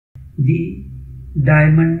The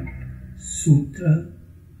Diamond Sutra,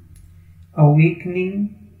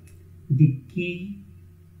 Awakening, the Key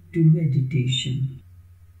to Meditation.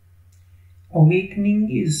 Awakening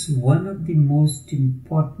is one of the most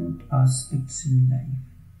important aspects in life.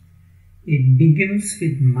 It begins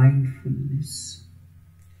with mindfulness.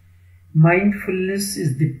 Mindfulness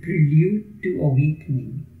is the prelude to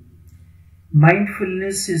awakening.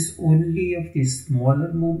 Mindfulness is only of the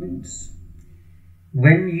smaller moments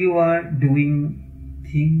when you are doing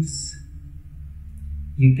things.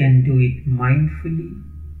 You can do it mindfully,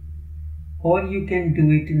 or you can do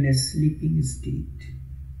it in a sleeping state.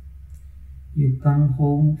 You come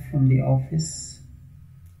home from the office,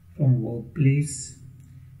 from workplace,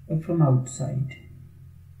 or from outside.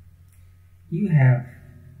 You have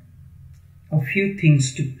a few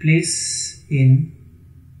things to place in.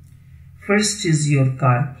 First is your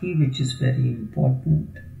car key, which is very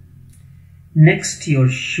important. Next, your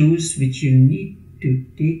shoes, which you need to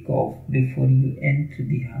take off before you enter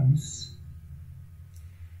the house.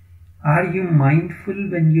 Are you mindful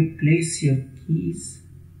when you place your keys,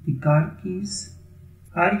 the car keys?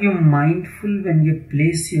 Are you mindful when you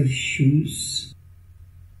place your shoes?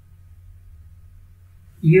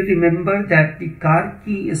 You remember that the car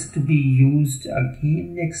key is to be used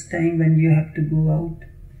again next time when you have to go out.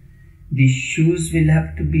 The shoes will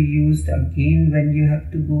have to be used again when you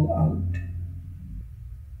have to go out.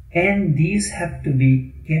 And these have to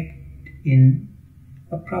be kept in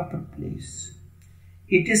a proper place.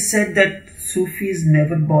 It is said that Sufis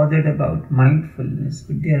never bothered about mindfulness,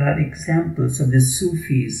 but there are examples of the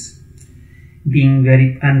Sufis being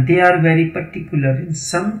and they are very particular. And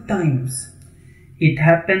sometimes it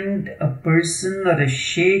happened a person or a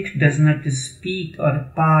sheikh does not speak, or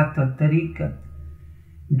a path or tariqat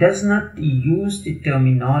does not use the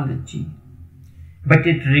terminology, but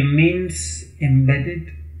it remains embedded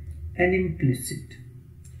and implicit.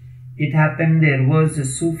 It happened there was a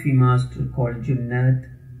Sufi master called Junaid.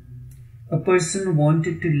 A person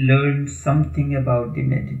wanted to learn something about the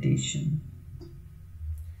meditation.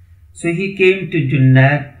 So he came to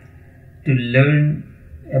Junaid to learn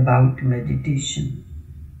about meditation.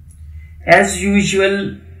 As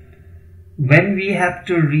usual, when we have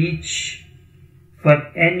to reach for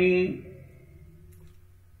any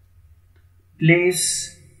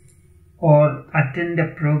place or attend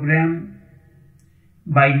a program,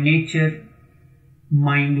 by nature,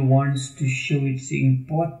 mind wants to show its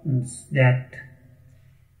importance that,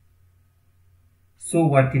 so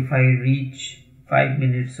what if I reach 5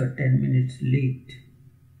 minutes or 10 minutes late?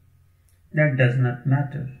 That does not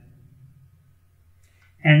matter.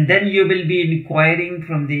 And then you will be inquiring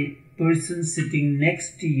from the person sitting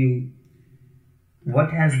next to you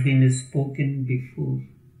what has been spoken before.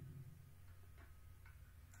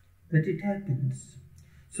 But it happens.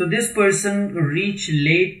 So this person reached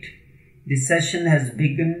late, the session has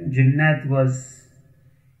begun, Junaid was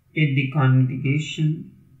in the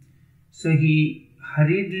congregation. So he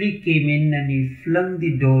hurriedly came in and he flung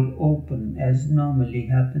the door open as normally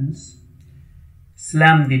happens,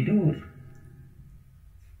 slammed the door,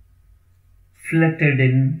 fluttered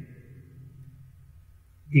in.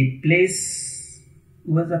 The place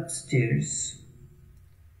was upstairs.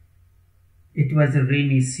 It was a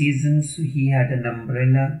rainy season, so he had an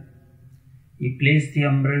umbrella. He placed the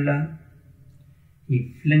umbrella,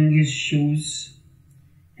 he flung his shoes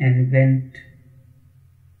and went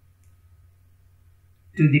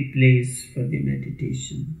to the place for the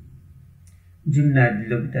meditation. Junaid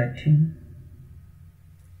looked at him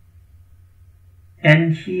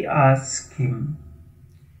and he asked him,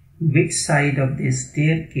 "Which side of the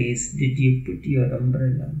staircase did you put your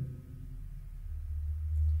umbrella?"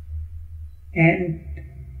 And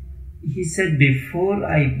he said, "Before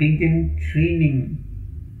I begin training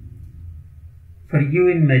for you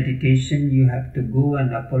in meditation, you have to go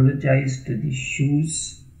and apologize to the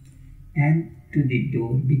shoes and to the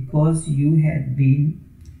door because you had been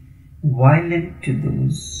violent to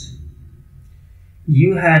those.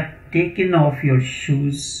 You had taken off your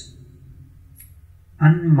shoes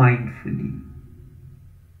unmindfully,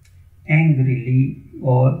 angrily,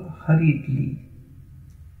 or hurriedly.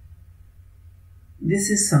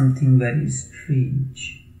 This is something very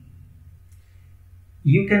strange.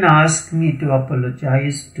 You can ask me to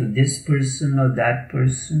apologize to this person or that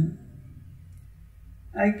person.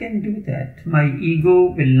 I can do that. My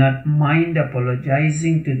ego will not mind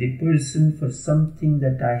apologizing to the person for something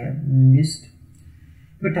that I have missed.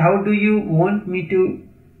 But how do you want me to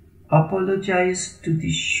apologize to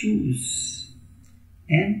the shoes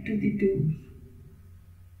and to the door?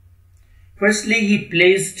 Firstly, he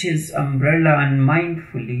placed his umbrella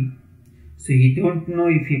unmindfully, So he don't know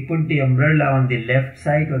if he put the umbrella on the left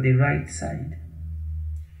side or the right side.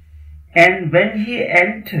 And when he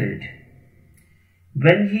entered,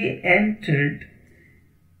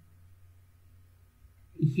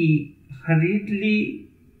 he hurriedly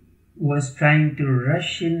was trying to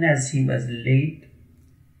rush in as he was late.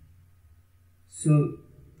 So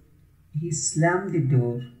he slammed the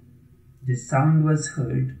door. The sound was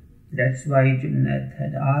heard. That's why Junaid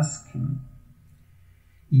had asked him,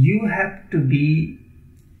 you have to be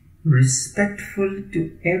respectful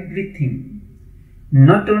to everything,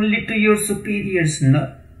 not only to your superiors,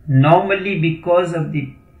 normally because of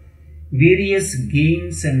the various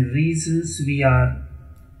gains and reasons we are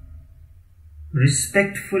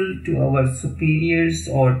respectful to our superiors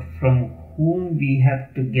or from whom we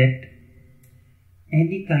have to get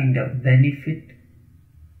any kind of benefit,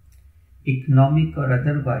 economic or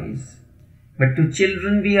otherwise. But to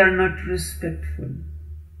children we are not respectful.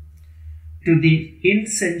 To the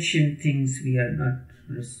insentient things we are not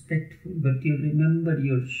respectful. But you remember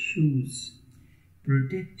your shoes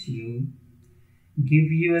protect you,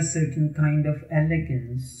 give you a certain kind of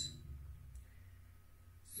elegance.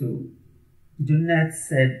 So Junaid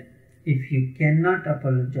said, if you cannot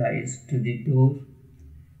apologize to the door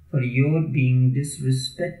for your being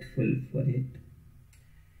disrespectful for it,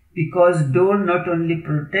 because door not only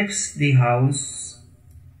protects the house,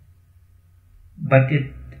 but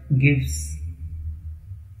it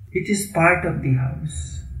is part of the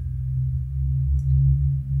house.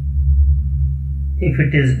 If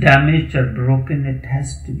it is damaged or broken, it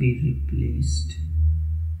has to be replaced.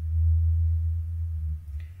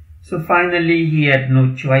 So finally he had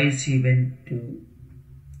no choice. He went to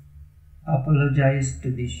apologize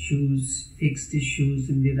to the shoes, fix the shoes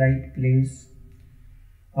in the right place,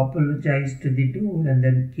 apologized to the door, and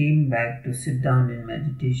then came back to sit down in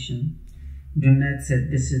meditation. Junaid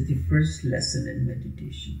said, this is the first lesson in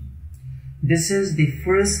meditation. This is the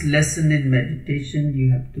first lesson in meditation.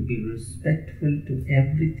 You have to be respectful to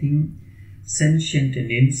everything, sentient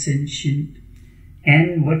and insentient,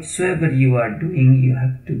 and whatsoever you are doing, you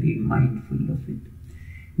have to be mindful of it.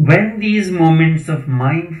 When these moments of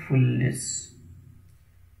mindfulness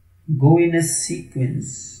go in a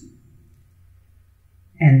sequence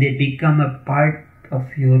and they become a part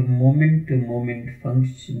of your moment-to-moment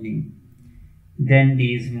functioning, then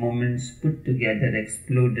these moments put together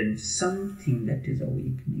explode in something that is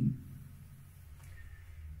awakening.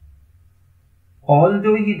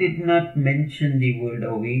 Although he did not mention the word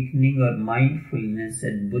awakening or mindfulness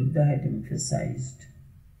that Buddha had emphasized,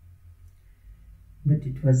 but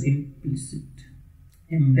it was implicit,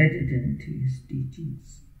 embedded into his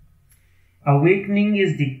teachings. Awakening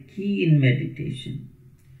is the key in meditation.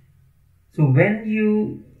 So when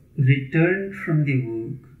you return from the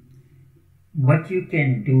work, what you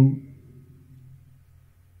can do,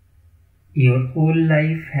 your whole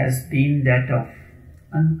life has been that of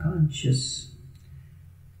unconscious,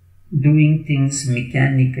 doing things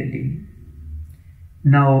mechanically.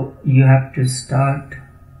 Now you have to start,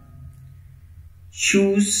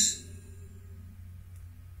 choose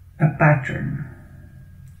a pattern.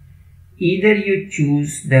 Either you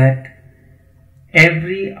choose that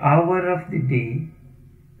every hour of the day,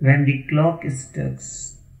 when the clock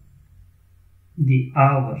strikes the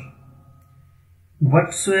hour,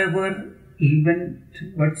 whatsoever event,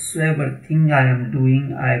 whatsoever thing I am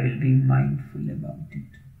doing, I will be mindful about it.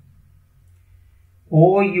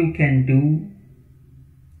 Or you can do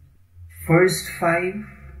first 5,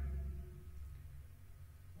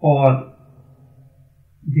 or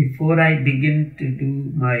before I begin to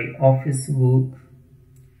do my office work,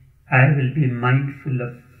 I will be mindful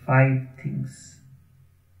of 5 things.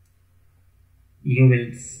 You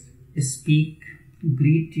will speak,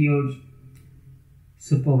 greet your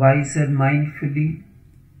supervisor mindfully,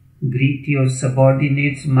 greet your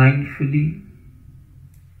subordinates mindfully.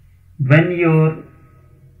 When your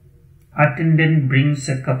attendant brings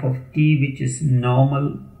a cup of tea, which is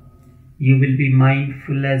normal, you will be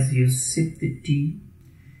mindful as you sip the tea.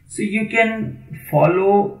 So you can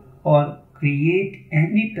follow or create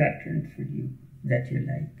any pattern for you that you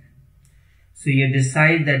like. So you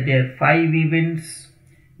decide that there are 5 events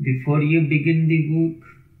before you begin the work,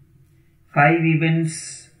 5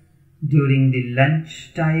 events during the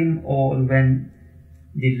lunch time or when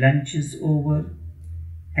the lunch is over,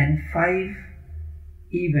 and 5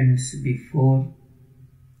 events before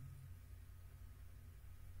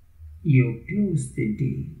you close the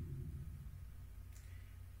day.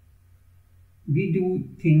 We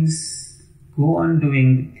do things, go on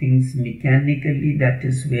doing things mechanically. That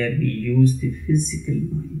is where we use the physical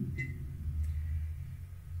mind.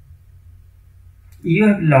 You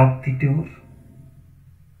have locked the door.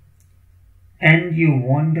 and you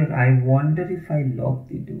wonder, I wonder if I lock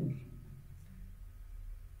the door.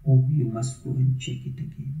 Oh, you must go and check it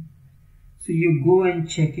again. So you go and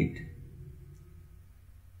check it.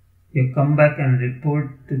 You come back and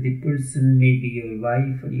report to the person, maybe your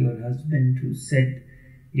wife or your husband, who said,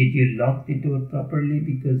 did you lock the door properly?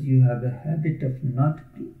 Because you have a habit of not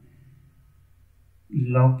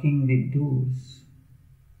locking the doors.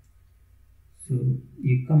 So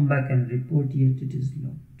you come back and report, yet it is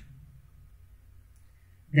locked.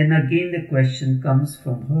 Then again the question comes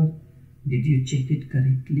from her, did you check it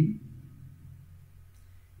correctly?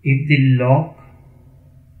 If the lock,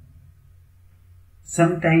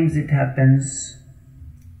 sometimes it happens,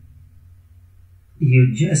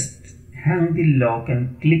 you just hang the lock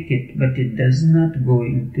and click it, but it does not go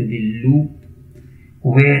into the loop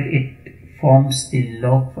where it forms the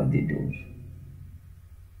lock for the door.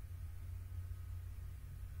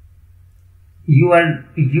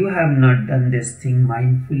 You have not done this thing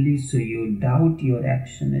mindfully, so you doubt your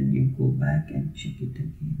action and you go back and check it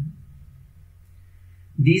again.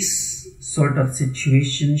 This sort of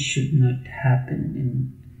situation should not happen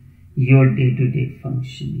in your day-to-day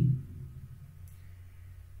functioning.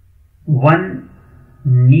 One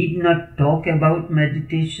need not talk about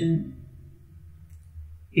meditation.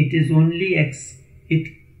 It is only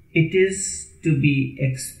it is to be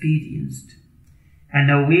experienced. An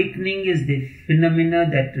awakening is the phenomena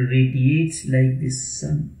that radiates like the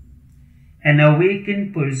sun. An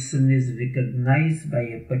awakened person is recognized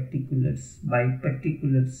by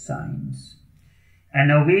particular signs. An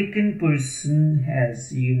awakened person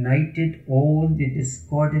has united all the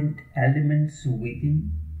discordant elements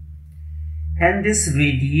within, and this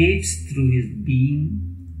radiates through his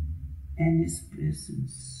being and his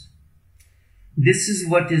presence. This is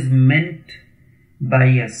what is meant by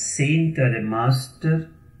a saint or a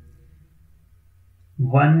master,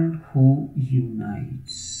 one who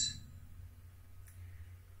unites.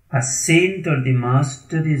 A saint or the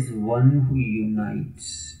master is one who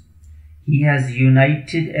unites. He has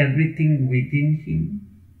united everything within him.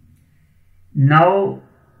 Now,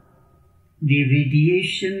 the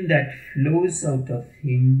radiation that flows out of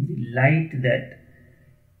him, the light that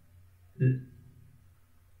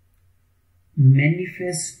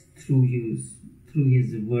manifests through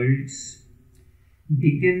his words,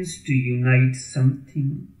 begins to unite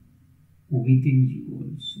something within you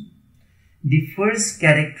also. The first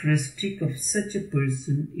characteristic of such a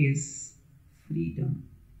person is freedom.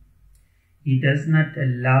 He does not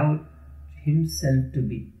allow himself to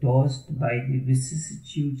be tossed by the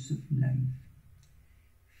vicissitudes of life.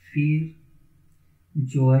 Fear,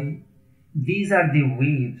 joy, these are the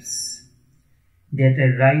waves that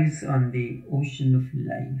arise on the ocean of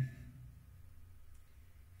life.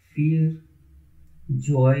 Fear,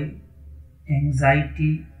 joy,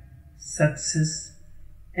 anxiety, success,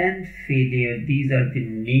 and failure, these are the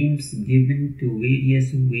names given to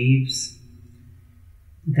various waves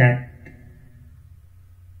that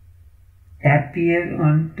appear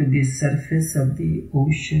onto the surface of the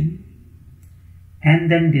ocean and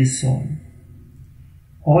then dissolve.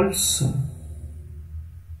 Also,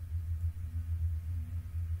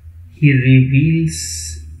 he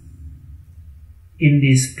reveals in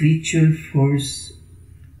the spiritual force,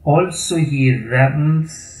 also he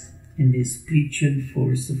revels in the spiritual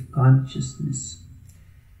force of consciousness.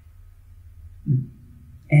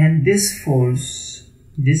 And this force,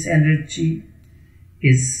 this energy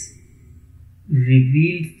is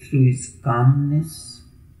revealed through his calmness,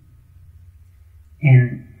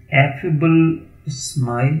 an affable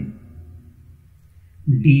smile,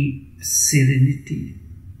 deep serenity,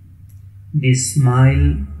 the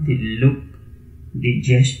smile, the look, the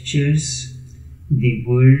gestures, the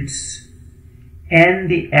words,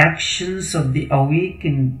 and the actions of the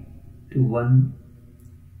awakened one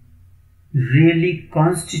really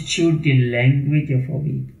constitute the language of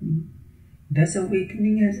awakening. Does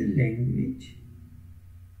awakening has a language?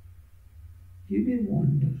 You may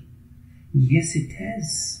wonder. Yes, it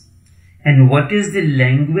has. And what is the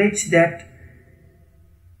language that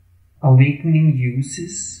awakening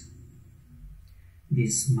uses? The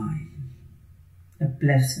smile, a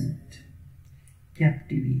pleasant,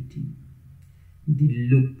 captivating, the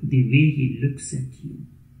look, the way he looks at you,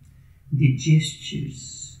 the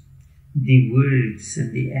gestures, the words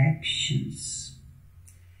and the actions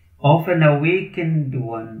of an awakened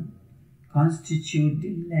one constitute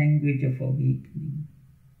the language of awakening.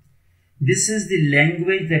 This is the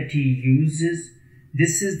language that he uses.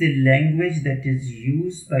 This is the language that is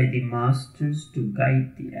used by the masters to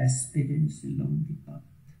guide the aspirants along the path.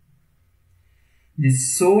 The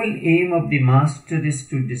sole aim of the master is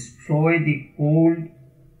to destroy the old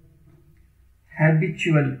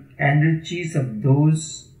habitual energies of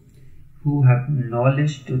those who have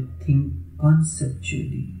knowledge to think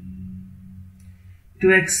conceptually. To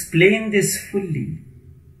explain this fully,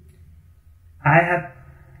 I have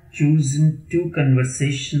chosen two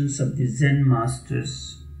conversations of the Zen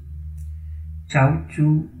masters, Chao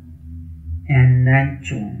Chu and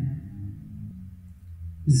Nanchon.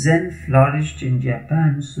 Zen flourished in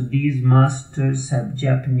Japan, so these masters have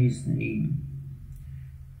Japanese names.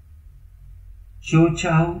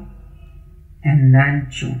 Chao and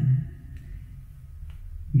Nanchon,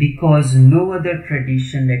 because no other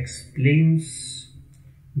tradition explains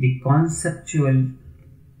the conceptual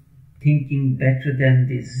thinking better than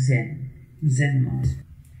the Zen master.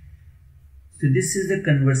 So this is the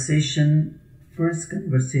first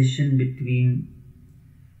conversation between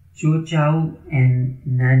Chao and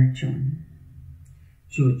Nanchon.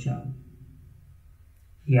 Chao,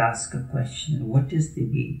 he asked a question, what is the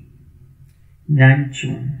way?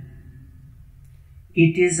 Nanchon,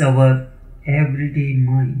 it is our everyday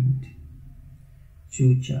mind.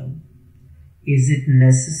 Chao, is it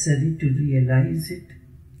necessary to realize it?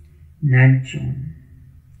 Nanchon,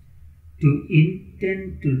 to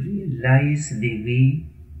intend to realize the way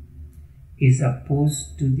is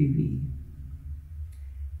opposed to the way.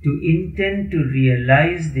 To intend to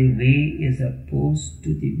realize the way is opposed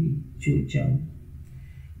to the way. Chao,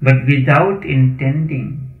 but without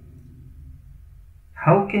intending,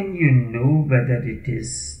 how can you know whether it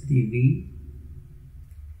is the way?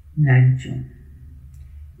 Nanchon,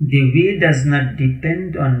 the way does not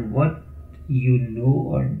depend on what you know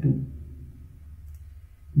or do.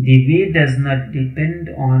 The way does not depend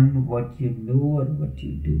on what you know or what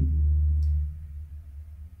you do.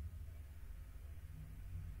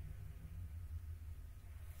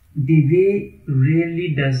 The way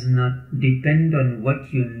really does not depend on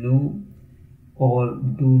what you know or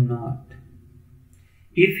do not.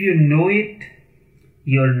 If you know it,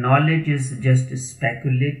 your knowledge is just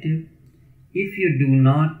speculative. If you do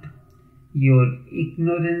not, your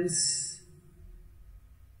ignorance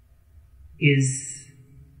is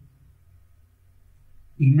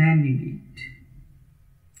immaculate.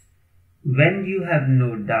 When you have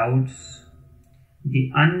no doubts,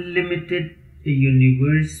 the unlimited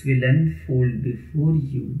universe will unfold before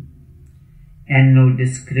you, and no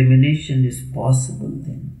discrimination is possible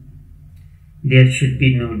then. There should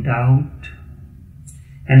be no doubt.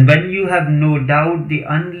 And when you have no doubt, the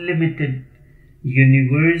unlimited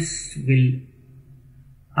universe will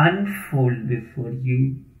unfold before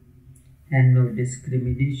you, and no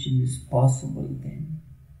discrimination is possible then.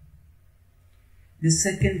 The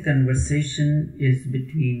second conversation is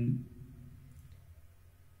between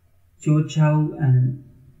Chao and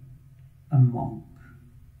a monk.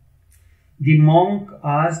 The monk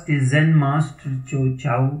asked the Zen master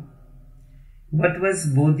Chao, what was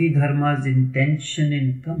Bodhidharma's intention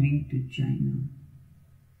in coming to China?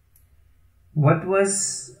 What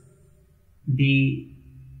was the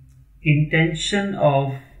intention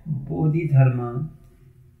of Bodhidharma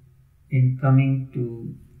in coming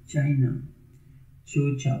to China?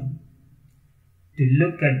 Chao, to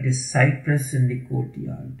look at the cypress in the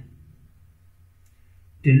courtyard.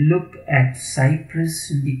 To look at cypress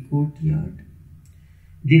in the courtyard.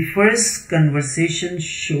 The first conversation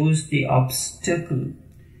shows the obstacle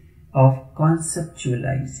of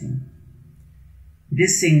conceptualizing.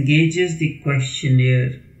 This engages the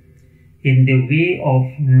questionnaire in the way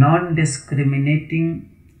of non-discriminating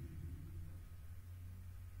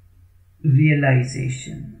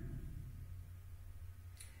realization.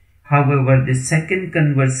 However, the second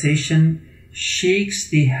conversation shakes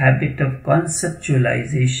the habit of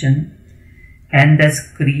conceptualization and thus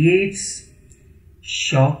creates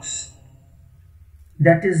shocks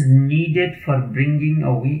that is needed for bringing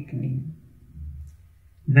awakening.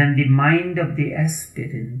 When the mind of the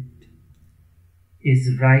aspirant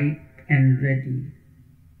is ripe and ready,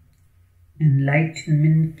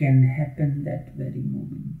 enlightenment can happen that very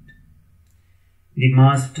moment. The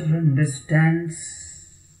master understands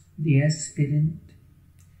the aspirant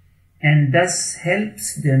and thus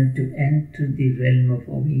helps them to enter the realm of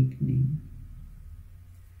awakening.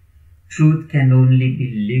 Truth can only be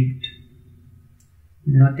lived,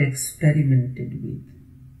 not experimented with.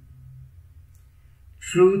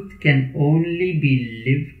 Truth can only be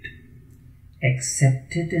lived,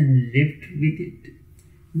 accepted and lived with it,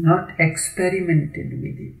 not experimented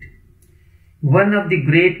with it. One of the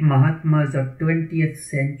great Mahatmas of 20th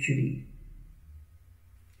century,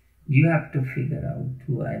 you have to figure out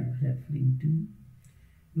who I am referring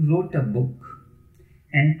to, wrote a book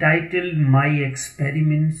entitled My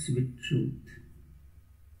Experiments with Truth.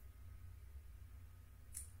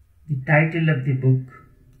 The title of the book,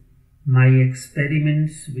 My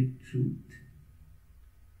Experiments with Truth.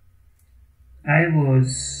 I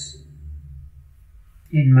was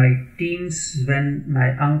in my teens when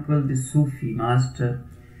my uncle, the Sufi master,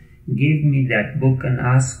 gave me that book and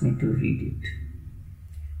asked me to read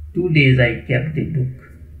it. 2 days I kept the book.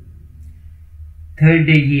 Third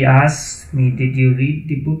day he asked me, did you read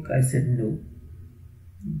the book? I said no.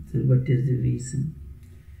 So what is the reason?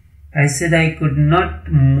 I said I could not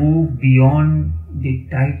move beyond the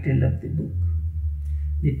title of the book.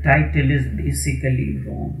 The title is basically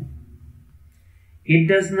wrong. It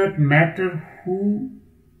does not matter who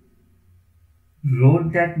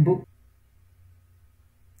wrote that book,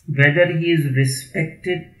 whether he is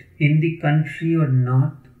respected in the country or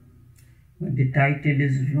not, but the title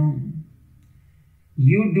is wrong.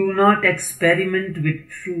 You do not experiment with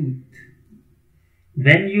truth.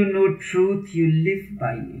 When you know truth, you live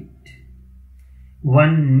by it.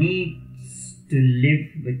 One needs to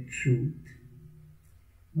live with truth.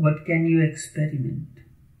 What can you experiment?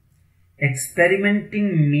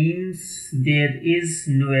 Experimenting means there is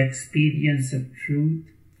no experience of truth.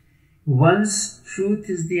 Once truth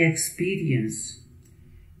is the experience,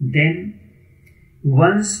 then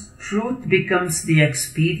once truth becomes the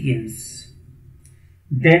experience,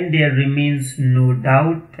 then there remains no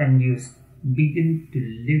doubt and you begin to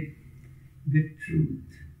live with truth.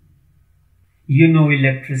 You know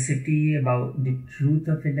electricity, about the truth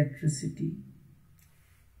of electricity.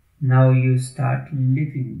 Now you start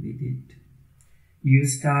living with it. You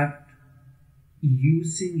start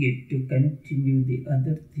using it to continue the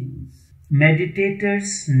other things.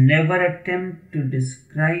 Meditators never attempt to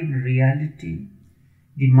describe reality.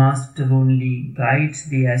 The master only guides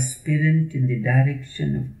the aspirant in the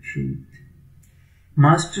direction of truth.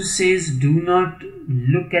 Master says, do not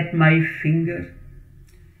look at my finger.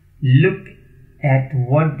 Look at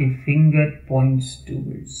what the finger points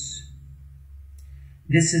towards.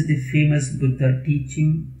 This is the famous Buddha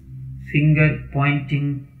teaching, finger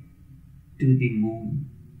pointing to the moon.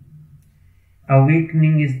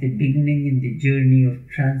 Awakening is the beginning in the journey of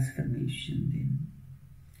transformation then.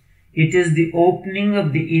 It is the opening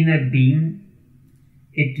of the inner being.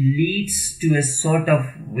 It leads to a sort of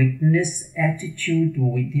witness attitude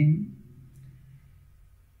within.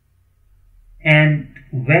 And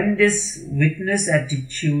when this witness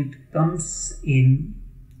attitude comes in,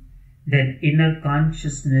 then inner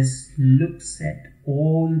consciousness looks at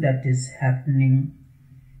all that is happening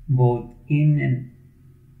both in and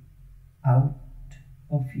out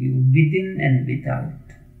of you, within and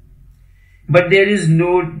without. But there is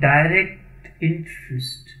no direct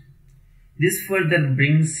interest. This further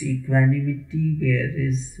brings equanimity,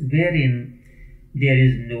 wherein there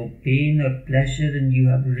is no pain or pleasure, and you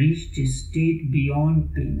have reached a state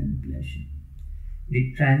beyond pain and pleasure,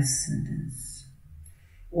 the transcendence.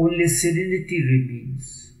 Only serenity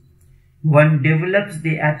remains. One develops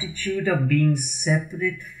the attitude of being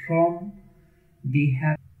separate from the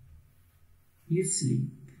happiness. You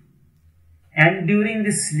sleep. And during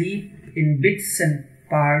the sleep, in bits and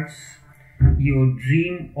parts, you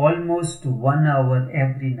dream almost 1 hour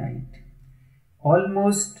every night.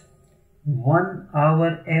 Almost 1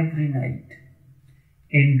 hour every night.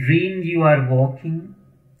 In dream you are walking,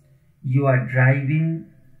 you are driving,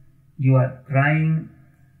 you are crying.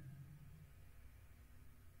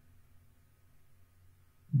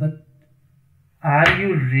 But are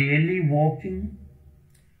you really walking?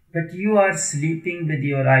 But you are sleeping with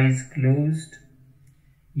your eyes closed.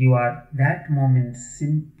 You are that moment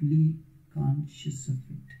simply conscious of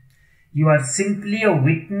it. You are simply a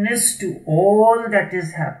witness to all that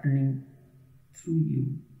is happening through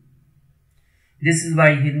you. This is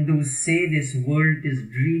why Hindus say this world is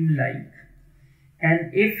dreamlike.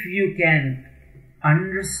 And if you can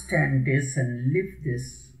understand this and live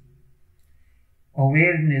this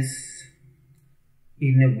awareness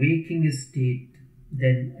in a waking state,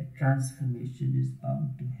 then a transformation is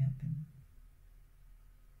bound to happen.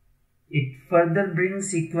 It further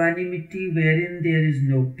brings equanimity, wherein there is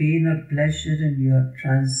no pain or pleasure and you have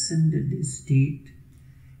transcended the state.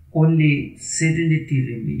 Only serenity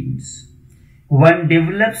remains. One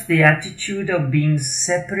develops the attitude of being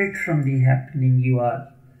separate from the happening. You are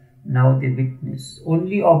now the witness,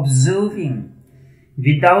 only observing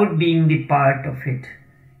without being the part of it.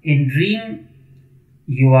 In dream,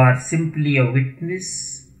 you are simply a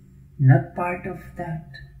witness, not part of that.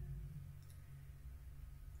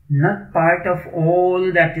 Not part of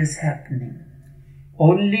all that is happening,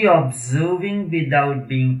 only observing without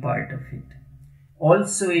being part of it.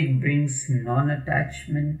 Also, it brings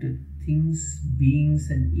non-attachment to things, beings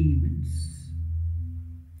and events.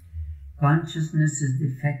 Consciousness is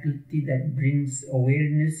the faculty that brings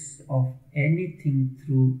awareness of anything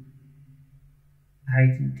through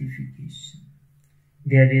identification.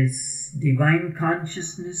 There is divine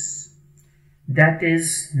consciousness that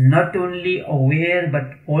is not only aware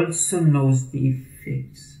but also knows the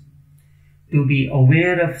effects. To be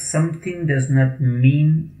aware of something does not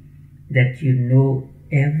mean that you know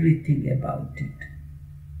everything about it.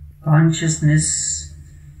 Consciousness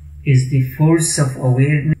is the force of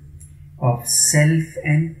awareness of self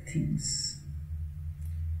and things.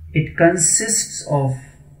 It consists of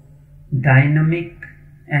dynamic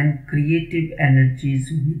and creative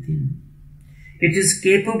energies within. It is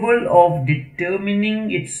capable of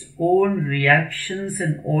determining its own reactions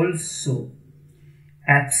and also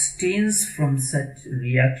abstains from such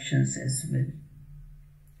reactions as well.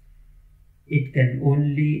 It can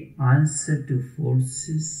only answer to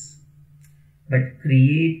forces, but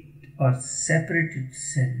create or separate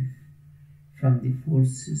itself from the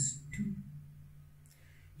forces too.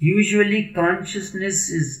 Usually consciousness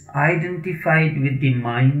is identified with the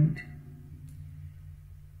mind.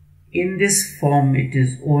 In this form it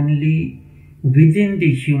is only within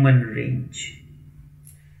the human range.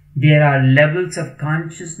 There are levels of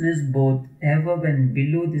consciousness both above and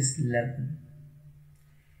below this level.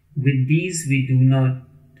 With these we do not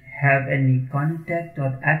have any contact,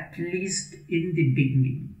 or at least in the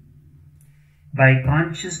beginning. By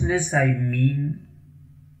consciousness I mean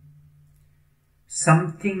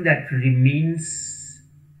something that remains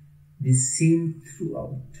the same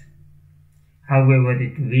throughout. However,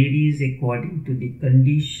 it varies according to the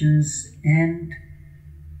conditions and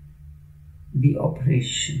the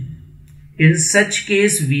operation. In such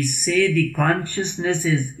case, we say the consciousness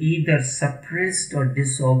is either suppressed or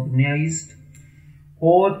disorganized,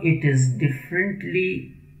 or it is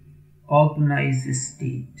differently organized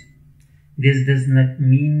state. This does not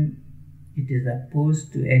mean it is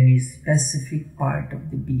opposed to any specific part of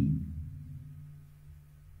the being.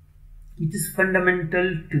 It is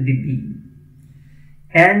fundamental to the being,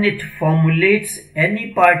 and it formulates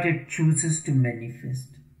any part it chooses to manifest.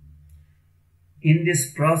 In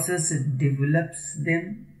this process, it develops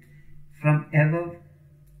them from above,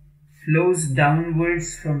 flows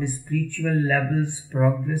downwards from spiritual levels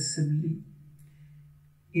progressively.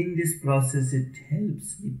 In this process, it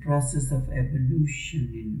helps the process of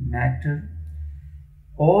evolution in matter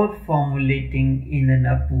or formulating in an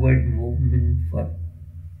upward movement for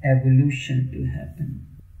evolution to happen.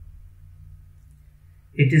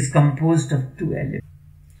 It is composed of two elements: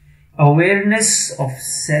 awareness of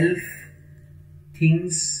self,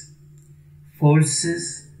 things,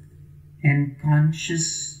 forces, and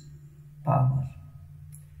conscious power.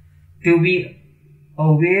 To be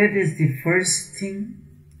aware is the first thing.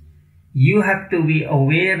 You have to be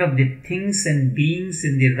aware of the things and beings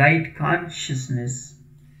in the right consciousness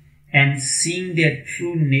and seeing their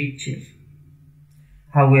true nature.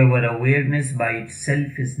 However, awareness by itself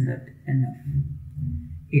is not enough.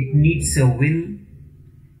 It needs a will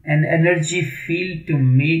and energy field to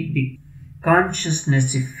make the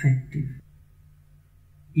consciousness effective.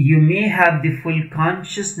 You may have the full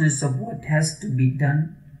consciousness of what has to be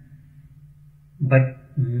done, but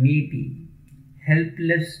may be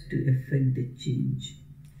helpless to effect the change.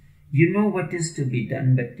 You know what is to be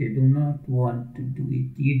done, but you do not want to do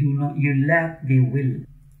it. You lack the will.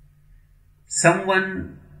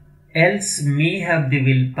 Someone else may have the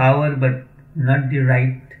willpower, but not the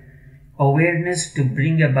right awareness to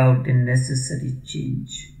bring about the necessary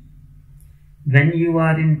change. When you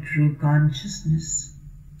are in true consciousness,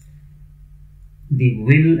 the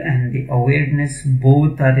will and the awareness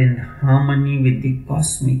both are in harmony with the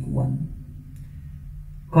cosmic one,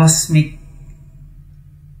 cosmic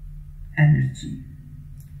energy.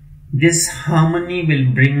 This harmony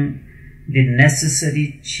will bring the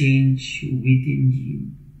necessary change within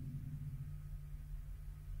you.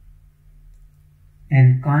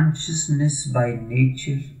 And consciousness by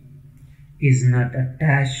nature is not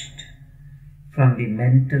attached from the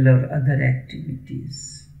mental or other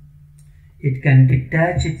activities. It can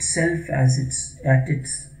detach itself at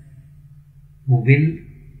its will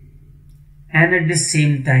and at the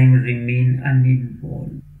same time remain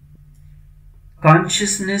uninvolved.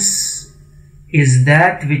 Consciousness is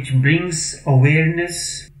that which brings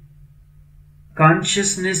awareness.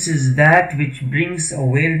 Consciousness is that which brings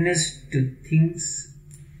awareness to things,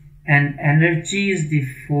 and energy is the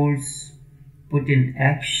force put in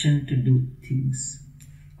action to do things.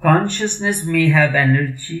 Consciousness may have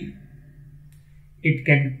energy. It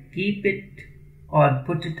can keep it or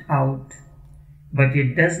put it out, but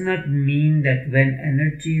it does not mean that when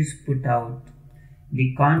energy is put out,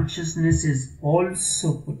 the consciousness is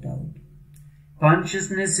also put out.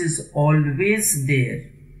 Consciousness is always there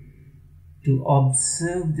to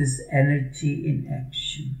observe this energy in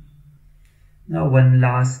action. Now one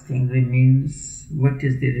last thing remains. What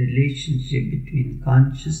is the relationship between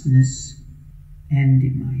consciousness and the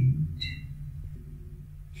mind?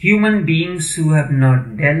 Human beings who have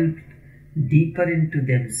not delved deeper into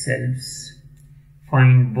themselves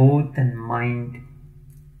find both and mind,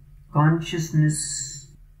 consciousness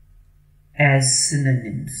as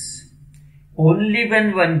synonyms. Only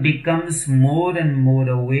when one becomes more and more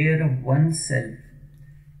aware of oneself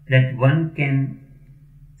that one can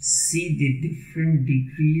see the different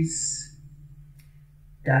degrees,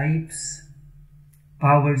 types,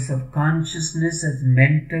 powers of consciousness as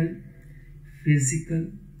mental,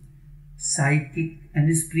 physical, psychic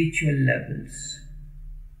and spiritual levels.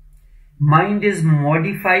 Mind is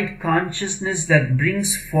modified consciousness that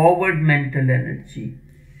brings forward mental energy.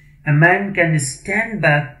 A man can stand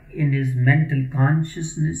back in his mental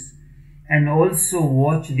consciousness and also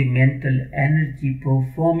watch the mental energy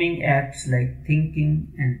performing acts like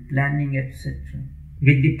thinking and planning, etc.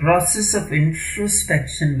 With the process of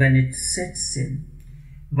introspection, when it sets in,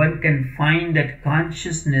 one can find that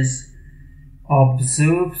consciousness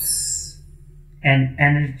observes and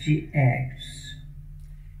energy acts.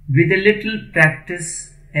 With a little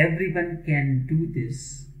practice, everyone can do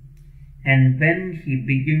this, and when he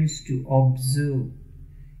begins to observe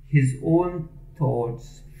his own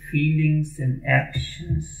thoughts, feelings and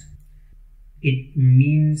actions, it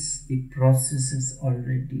means the process has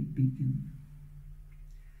already begun.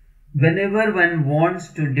 Whenever one wants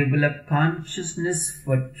to develop consciousness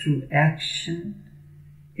for true action,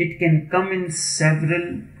 it can come in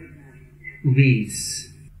several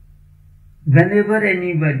ways. Whenever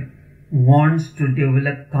anyone wants to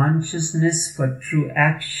develop consciousness for true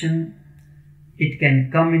action, it can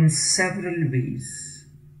come in several ways.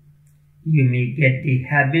 You may get the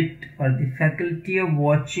habit or the faculty of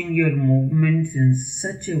watching your movements in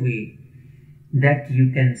such a way that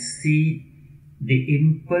you can see the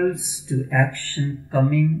impulse to action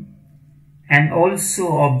coming and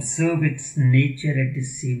also observe its nature at the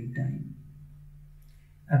same time.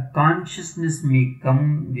 A consciousness may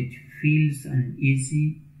come which feels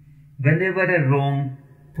uneasy whenever a wrong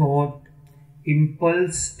thought,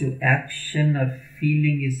 impulse to action or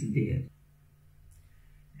feeling is there.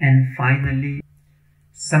 And finally,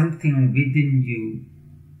 something within you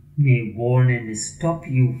may warn and stop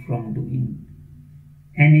you from doing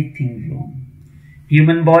anything wrong.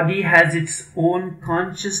 Human body has its own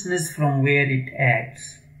consciousness from where it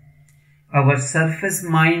acts. Our surface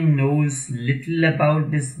mind knows little about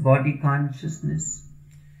this body consciousness.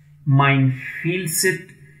 Mind feels it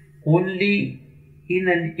only in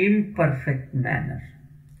an imperfect manner,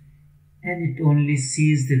 and it only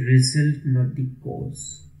sees the result, not the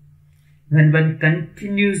cause. When one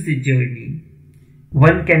continues the journey,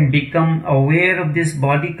 one can become aware of this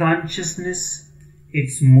body consciousness,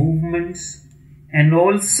 its movements, and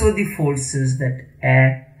also the forces that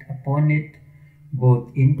act upon it,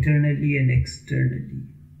 both internally and externally.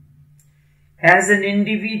 As an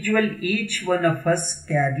individual, each one of us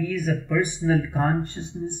carries a personal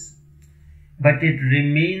consciousness, but it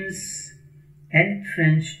remains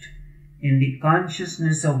entrenched in the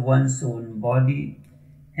consciousness of one's own body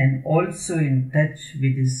and also in touch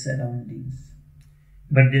with his surroundings.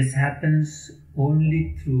 But this happens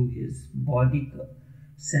only through his body,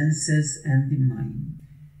 senses and the mind.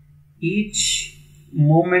 Each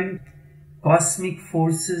moment, cosmic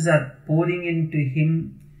forces are pouring into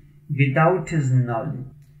him without his knowledge.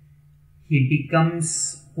 He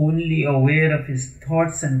becomes only aware of his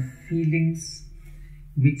thoughts and feelings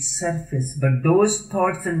which surface, but those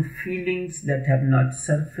thoughts and feelings that have not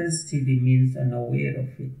surfaced, he remains unaware of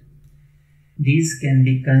it. These can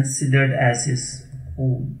be considered as his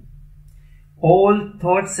own. All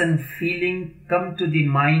thoughts and feelings come to the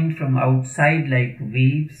mind from outside like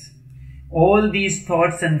waves. All these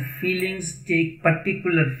thoughts and feelings take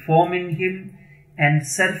particular form in him and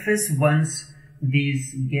surface once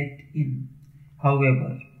these get in.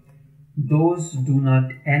 However, those do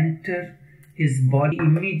not enter his body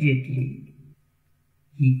immediately.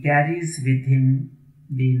 He carries with him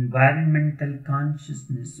the environmental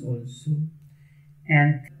consciousness also,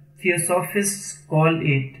 and theosophists call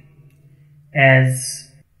it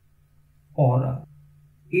as aura.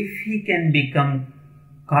 If he can become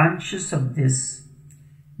conscious of this,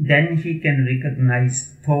 then he can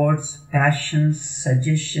recognize thoughts, passions,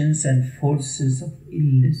 suggestions and forces of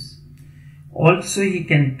illness. Also, he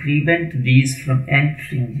can prevent these from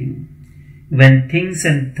entering you. When things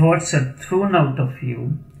and thoughts are thrown out of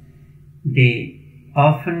you, they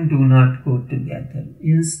often do not go together.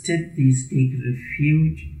 Instead, these take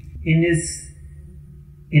refuge in his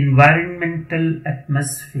environmental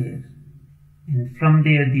atmosphere, and from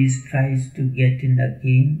there these tries to get in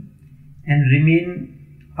again and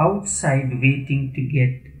remain outside waiting to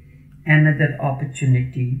get another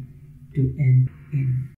opportunity to end in.